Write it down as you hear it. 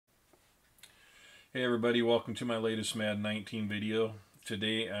Hey everybody, welcome to my latest Madden 19 video.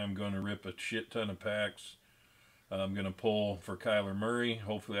 Today I'm going to rip a shit ton of packs. I'm going to pull for Kyler Murray.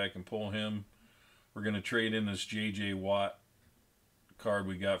 Hopefully I can pull him. We're going to trade in this J.J. Watt card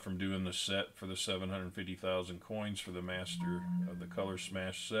we got from doing the set for the 750,000 coins for the Master of the Color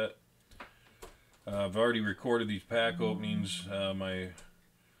Smash set. I've already recorded these pack openings. My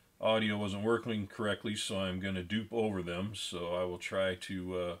audio wasn't working correctly, so I'm going to dupe over them. So I will try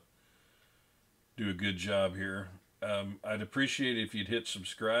to do a good job here. I'd appreciate it if you'd hit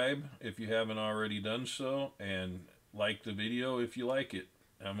subscribe if you haven't already done so, and like the video if you like it.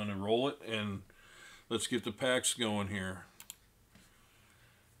 I'm going to roll it and let's get the packs going here.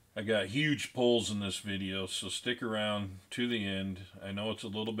 I got huge pulls in this video, so stick around to the end. I know it's a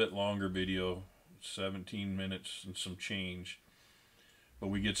little bit longer video, 17 minutes and some change, but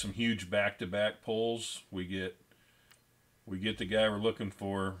we get some huge back-to-back pulls. We get the guy we're looking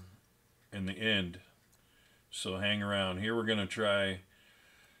for in the end, so hang around. Here we're going to try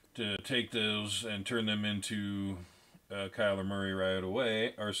to take those and turn them into Kyler Murray right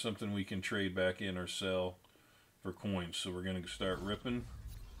away, or something we can trade back in or sell for coins. So we're going to start ripping.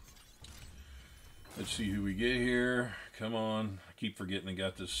 Let's see who we get here. Come on. I keep forgetting I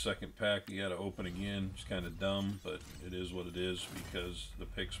got this second pack you got to open again. It's kind of dumb, but it is what it is because the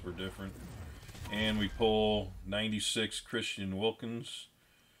picks were different. And we pull 96 Christian Wilkins.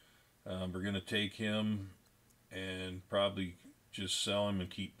 We're going to take him and probably just sell him and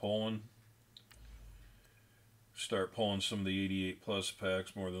keep pulling. Start pulling some of the 88 plus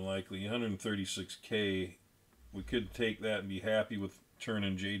packs more than likely. 136K. We could take that and be happy with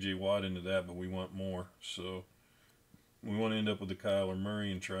turning J.J. Watt into that, but we want more. So we want to end up with the Kyler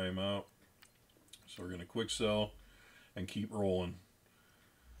Murray and try him out. So we're going to quick sell and keep rolling.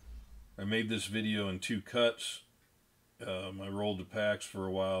 I made this video in 2 cuts. I rolled the packs for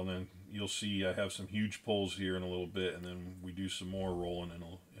a while, and then you'll see I have some huge pulls here in a little bit, and then we do some more rolling in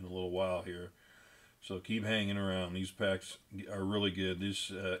a little while here. So keep hanging around. These packs are really good.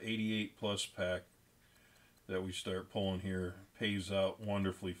 This 88 plus pack that we start pulling here pays out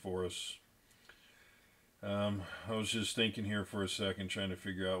wonderfully for us. I was just thinking here for a second, trying to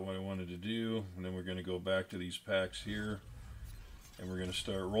figure out what I wanted to do, and then we're going to go back to these packs here, and we're going to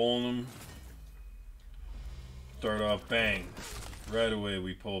start rolling them. Start off, bang, right away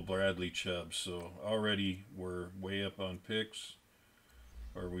we pull Bradley Chubb. So already we're way up on picks,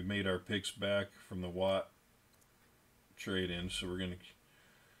 or we made our picks back from the Watt trade in. So we're going to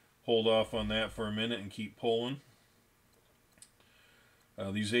hold off on that for a minute and keep pulling.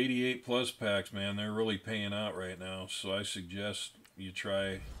 These 88 plus packs, man, they're really paying out right now. So I suggest you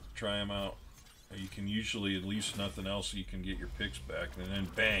try them out. You can usually, at least nothing else, you can get your picks back, and then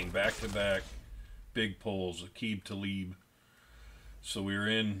bang, back to back. Big pulls, Aqib Talib. So we were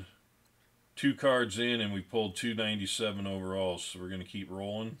in 2 cards in, and we pulled 297 overall. So we're going to keep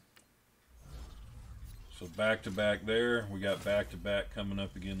rolling. So back to back there. We got back to back coming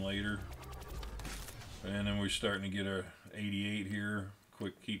up again later. And then we're starting to get our 88 here.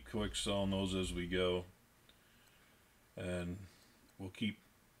 Keep quick selling those as we go. And we'll keep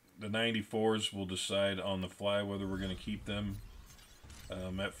the 94s. We'll decide on the fly whether we're going to keep them.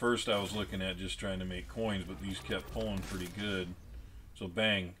 At first I was looking at just trying to make coins, but these kept pulling pretty good. So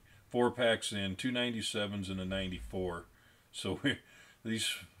bang, 4 packs in, 2 97s and a 94. So these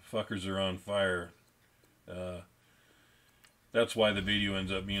fuckers are on fire. That's why the video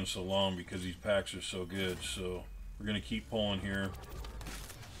ends up being so long, because these packs are so good. So we're going to keep pulling here.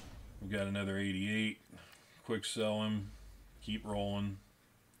 We've got another 88. Quick sell him. Keep rolling.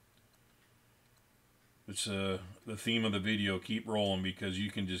 It's the theme of the video, keep rolling, because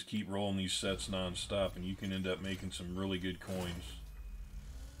you can just keep rolling these sets non-stop and you can end up making some really good coins.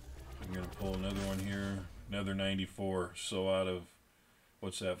 I'm going to pull another one here, another 94. So out of,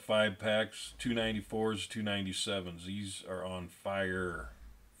 what's that, 5 packs, 2 94s, 2 97s. These are on fire.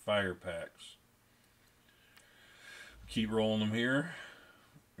 Fire packs. Keep rolling them here.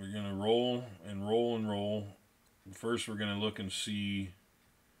 We're going to roll and roll and roll. First we're going to look and see.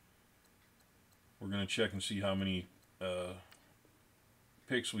 We're going to check and see how many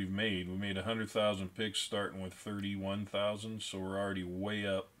picks we've made. We made 100,000 picks starting with 31,000, so we're already way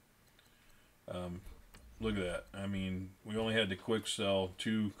up. Look at that. I mean, we only had to quick sell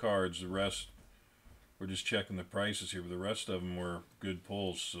 2 cards. The rest, we're just checking the prices here, but the rest of them were good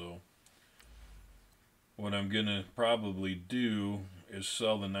pulls. So what I'm going to probably do is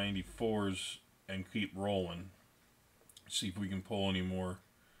sell the 94s and keep rolling. See if we can pull any more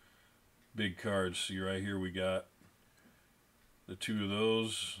big cards. See right here we got the 2 of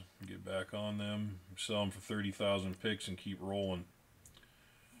those. Get back on them, sell them for 30,000 picks and keep rolling.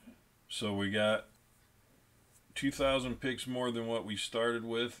 So we got 2,000 picks more than what we started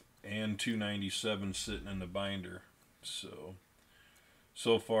with, and 297 sitting in the binder.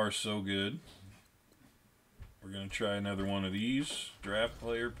 So far so good. We're going to try another one of these draft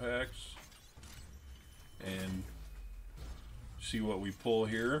player packs and see what we pull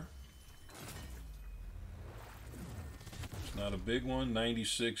here. It's not a big one.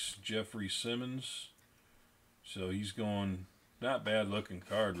 96 Jeffrey Simmons. So he's going, not bad looking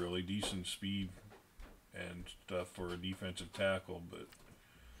card really, decent speed and stuff for a defensive tackle, but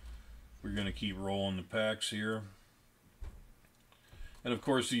we're going to keep rolling the packs here. And of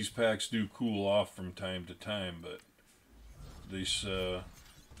course these packs do cool off from time to time, but this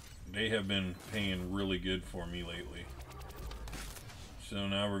they have been paying really good for me lately. So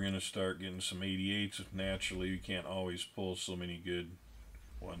now we're going to start getting some 88s. Naturally, you can't always pull so many good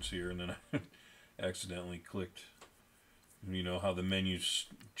ones here. And then I accidentally clicked. You know how the menu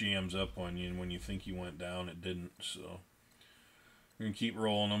jams up on you, and when you think you went down, it didn't. So we're going to keep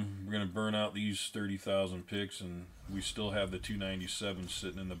rolling them. We're going to burn out these 30,000 picks, and we still have the 297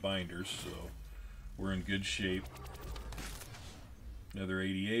 sitting in the binders, so we're in good shape. Another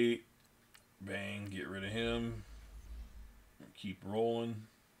 88. Bang, get rid of him. Keep rolling.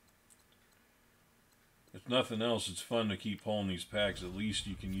 If nothing else, it's fun to keep pulling these packs. At least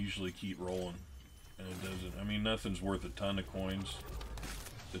you can usually keep rolling. And it doesn't, I mean, nothing's worth a ton of coins.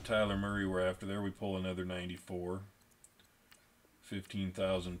 The Kyler Murray we're after there, we pull another 94.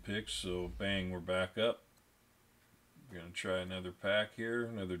 15,000 picks, so bang, we're back up. We're going to try another pack here,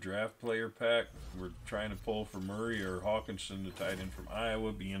 another draft player pack. We're trying to pull for Murray or Hawkinson, the tight end from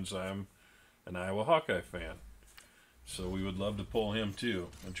Iowa, being I'm an Iowa Hawkeye fan. So we would love to pull him too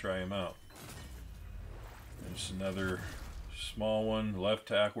and try him out. There's another small one, left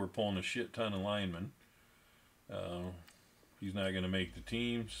tackle. We're pulling a shit ton of linemen. He's not going to make the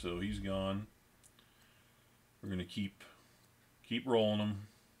team, so he's gone. We're going to keep rolling them.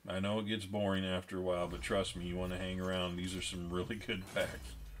 I know it gets boring after a while, but trust me, you want to hang around. These are some really good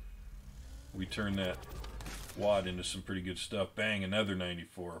packs. We turned that wad into some pretty good stuff. Bang, another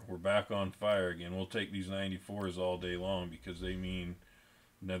 94. We're back on fire again. We'll take these 94s all day long because they mean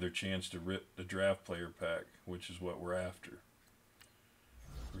another chance to rip the draft player pack, which is what we're after.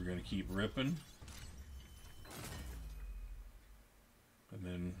 We're going to keep ripping. And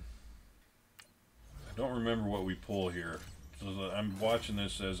then I don't remember what we pull here. So I'm watching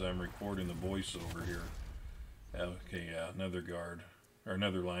this as I'm recording the voiceover here. Okay, yeah, another guard. Or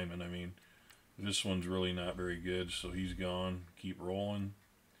another lineman, I mean. This one's really not very good, so he's gone. Keep rolling.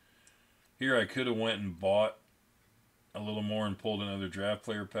 Here I could have went and bought a little more and pulled another draft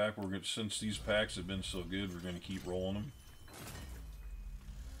player pack. Since these packs have been so good, we're going to keep rolling them.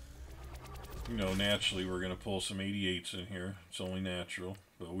 You know, naturally we're going to pull some 88s in here. It's only natural.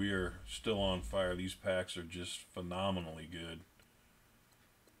 But we are still on fire. These packs are just phenomenally good.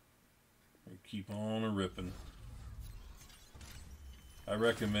 We keep on ripping. I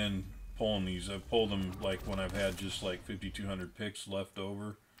recommend pulling these. I've pulled them like when I've had just like 5,200 picks left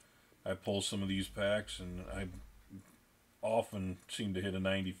over. I pull some of these packs and I often seem to hit a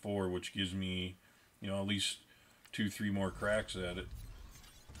 94, which gives me, you know, at least 2-3 more cracks at it.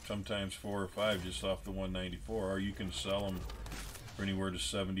 Sometimes 4 or 5 just off the 194, or you can sell them for anywhere to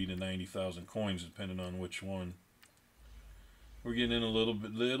 70 to 90,000 coins depending on which one. We're getting in a little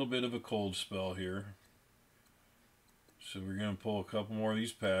bit of a cold spell here. So we're going to pull a couple more of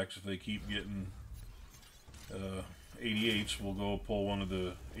these packs. If they keep getting 88s, we'll go pull one of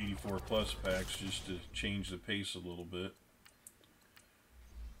the 84 plus packs just to change the pace a little bit.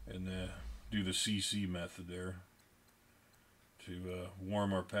 And do the CC method there to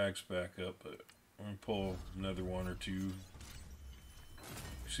warm our packs back up. But I'm going to pull another one or two.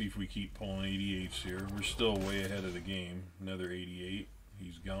 See if we keep pulling 88s here. We're still way ahead of the game. Another 88.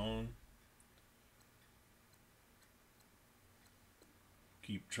 He's gone.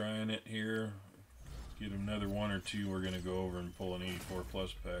 Keep trying it here. Get another one or two. We're going to go over and pull an 84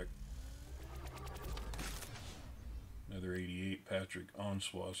 plus pack. Another 88, Patrick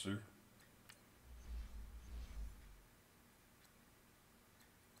Onswasser.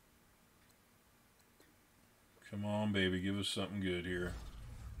 Come on, baby. Give us something good here.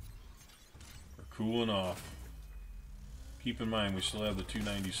 We're cooling off. Keep in mind, we still have the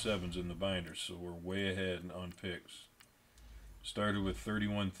 297s in the binder, so we're way ahead on picks. Started with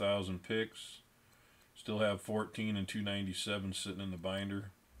 31,000 picks. Still have 14 and 297 sitting in the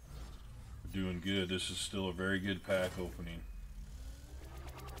binder. We're doing good. This is still a very good pack opening.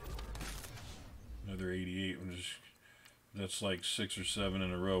 Another 88. That's like 6 or 7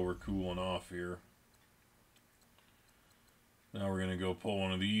 in a row. We're cooling off here. Now we're going to go pull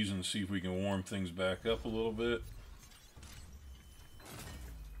one of these and see if we can warm things back up a little bit.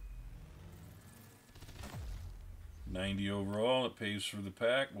 $90 overall. It pays for the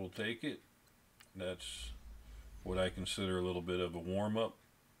pack. We'll take it. That's what I consider a little bit of a warm-up.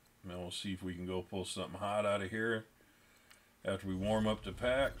 Now we'll see if we can go pull something hot out of here after we warm up the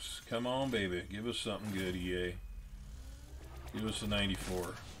packs. Come on, baby. Give us something good, EA. Give us a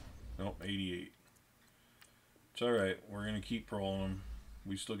 94. Nope, 88. It's alright. We're going to keep rolling them.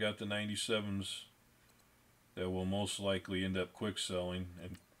 We still got the 97s that will most likely end up quick selling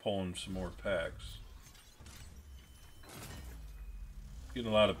and pulling some more packs. Getting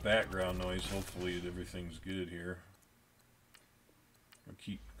a lot of background noise. Hopefully everything's good here. We'll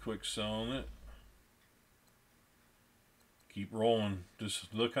keep quick selling it. Keep rolling.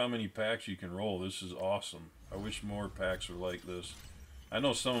 Just look how many packs you can roll. This is awesome. I wish more packs were like this. I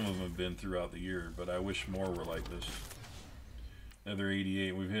know some of them have been throughout the year, but I wish more were like this. Another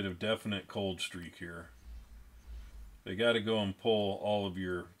 88. We've hit a definite cold streak here. They got to go and pull all of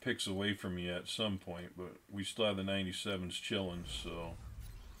your picks away from you at some point, but we still have the 97s chilling, so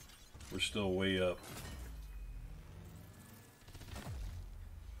we're still way up.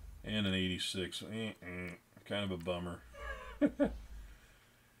 And an 86. Kind of a bummer.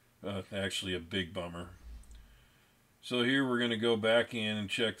 Actually a big bummer. So here we're going to go back in and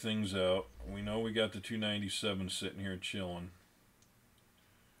check things out. We know we got the 297 sitting here chilling.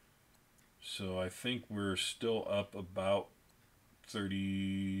 So I think we're still up about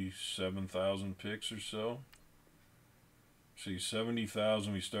 37,000 picks or so. See,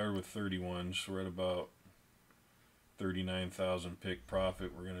 70,000, we started with 31, so we're at about 39,000 pick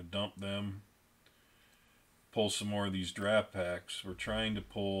profit. We're going to dump them, pull some more of these draft packs. We're trying to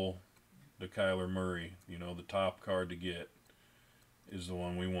pull the Kyler Murray, you know, the top card to get is the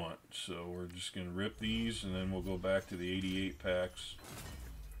one we want. So we're just going to rip these, and then we'll go back to the 88 packs,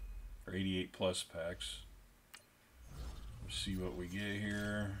 or 88 plus packs. Let's see what we get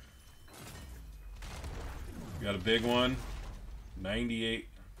here. Got a big one, 98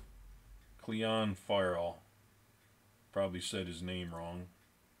 Cleon Farrell. Probably said his name wrong.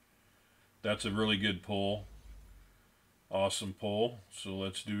 That's a really good pull. Awesome pull. So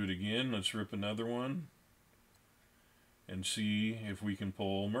let's do it again. Let's rip another one and see if we can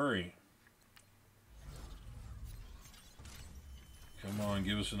pull Murray. Come on,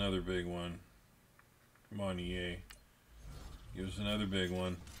 give us another big one. Come on, EA. Give us another big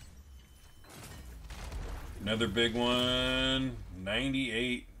one. Another big one.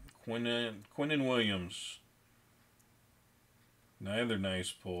 98 Quinnen Williams. Another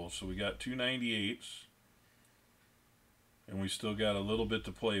nice pull. So we got two 98s. And we still got a little bit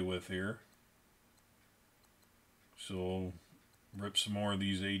to play with here. So rip some more of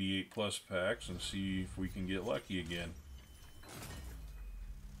these 88 plus packs and see if we can get lucky again.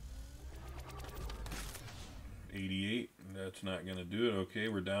 88, that's not going to do it. Okay,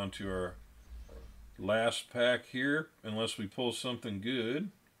 we're down to our last pack here, unless we pull something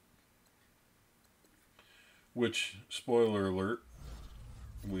good. Which, spoiler alert,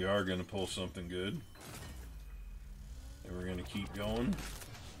 we are going to pull something good. And we're going to keep going.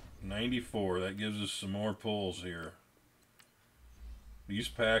 94, that gives us some more pulls here. These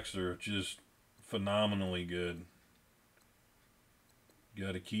packs are just phenomenally good.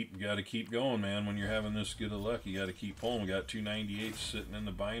 Gotta keep going, man. When you're having this good of luck, you gotta keep pulling. We got two 98s sitting in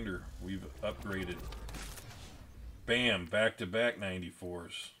the binder. We've upgraded. Bam, back-to-back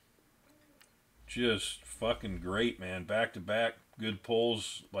 94s. Just fucking great, man. Back-to-back good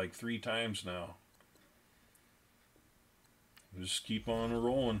pulls like 3 times now. Just keep on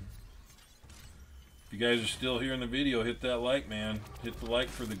rolling. If you guys are still here in the video, hit that like, man. Hit the like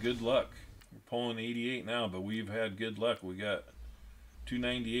for the good luck. We're pulling 88 now, but we've had good luck. We got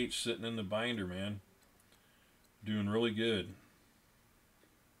 298 sitting in the binder, man. Doing really good.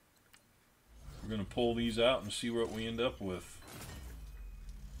 We're going to pull these out and see what we end up with.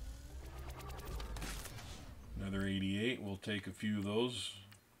 Another 88. We'll take a few of those.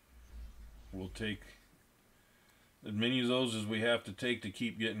 We'll take as many of those as we have to take to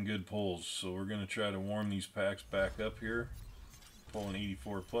keep getting good pulls. So we're going to try to warm these packs back up here. Pull an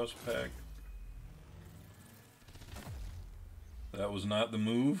 84 plus pack. That was not the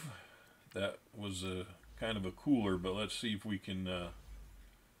move. That was a kind of a cooler, but let's see if we can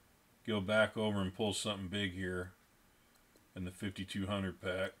go back over and pull something big here in the 5200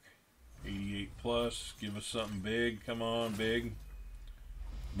 pack. 88 plus, give us something big. Come on, big.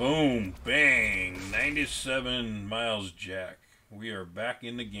 Boom, bang, 97 Miles Jack. We are back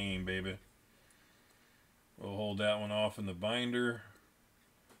in the game, baby. We'll hold that one off in the binder.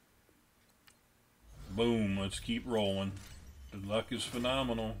 Boom, let's keep rolling. The luck is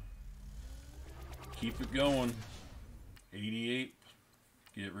phenomenal. Keep it going. 88.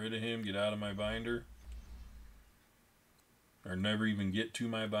 Get rid of him. Get out of my binder. Or never even get to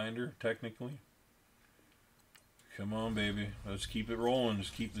my binder, technically. Come on, baby. Let's keep it rolling.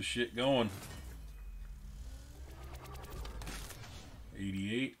 Just keep the shit going.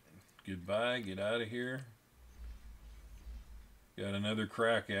 88. Goodbye. Get out of here. Got another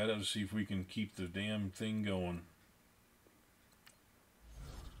crack at it. Let's see if we can keep the damn thing going.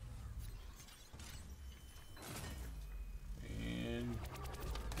 And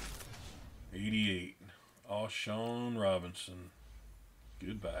 88. Sean Robinson.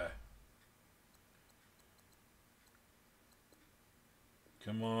 Goodbye.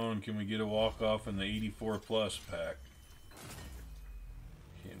 Come on, can we get a walk-off in the 84 plus pack?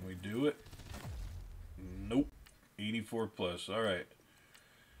 Can we do it? Nope. 84 plus. All right.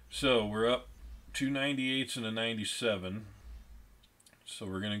 So we're up 2 98s and a 97. So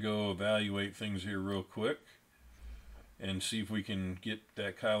we're going to go evaluate things here real quick and see if we can get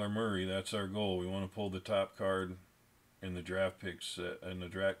that Kyler Murray. That's our goal. We want to pull the top card in the draft picks in the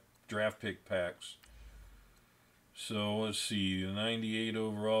draft pick packs. So let's see. The 98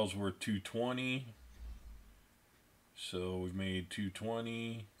 overalls were 220. So we've made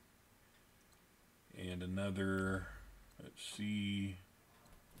 220 and another, let's see,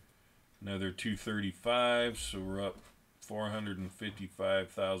 another 235. So we're up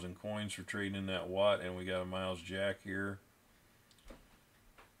 455,000 coins for trading in that Watt, and we got a Miles Jack here.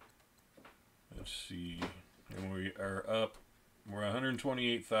 Let's see, and we are up, we're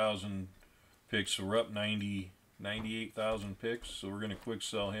 128,000 picks, so we're up 98,000 picks. So we're going to quick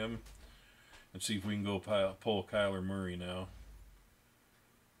sell him and see if we can go pull Kyler Murray now.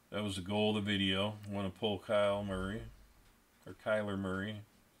 That was the goal of the video. I want to pull Kyler Murray.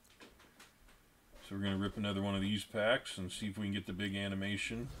 So we're going to rip another one of these packs and see if we can get the big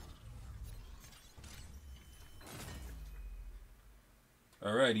animation.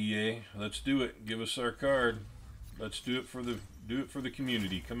 Alright, EA, let's do it. Give us our card. Let's do it for the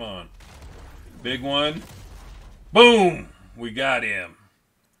community. Come on. Big one. Boom! We got him.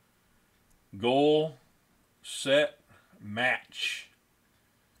 Goal, set, match.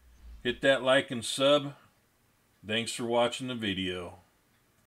 Hit that like and sub. Thanks for watching the video.